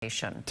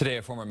information. Today,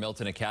 a former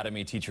Milton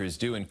Academy teacher is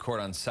due in court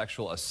on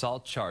sexual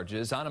assault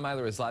charges. Anna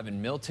Meiler is live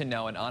in Milton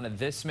now, and Anna,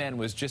 this man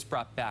was just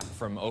brought back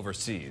from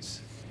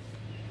overseas.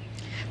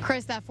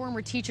 Chris, that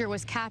former teacher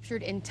was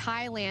captured in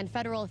Thailand.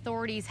 Federal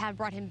authorities have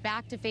brought him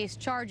back to face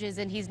charges,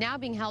 and he's now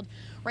being held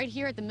right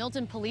here at the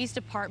Milton Police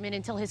Department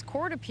until his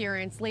court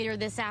appearance later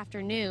this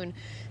afternoon.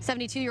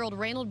 72-year-old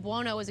Reynold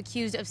Buono is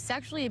accused of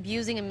sexually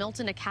abusing a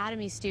Milton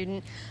Academy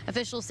student.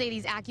 Officials say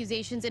these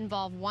accusations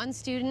involve one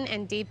student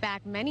and date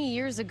back many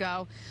years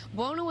ago.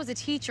 Buono was a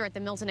teacher at the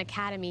Milton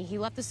Academy. He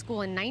left the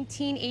school in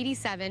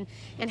 1987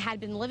 and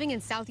had been living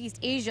in Southeast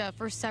Asia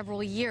for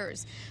several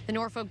years. The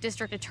Norfolk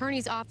District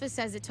Attorney's Office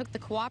says it took the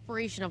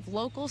cooperation of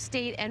local,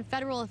 state, and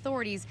federal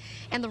authorities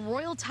and the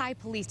Royal Thai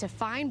Police to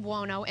find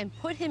Buono and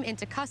put him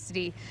into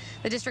custody.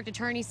 The district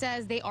attorney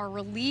says they are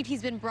relieved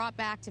he's been brought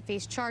back to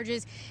face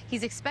charges.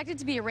 He's expected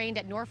to be arraigned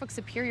at Norfolk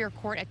Superior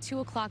Court at 2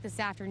 o'clock this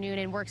afternoon,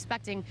 and we're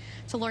expecting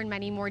to learn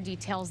many more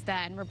details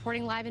then.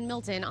 Reporting live in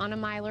Milton, Anna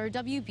Meiler,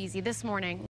 WBZ This Morning.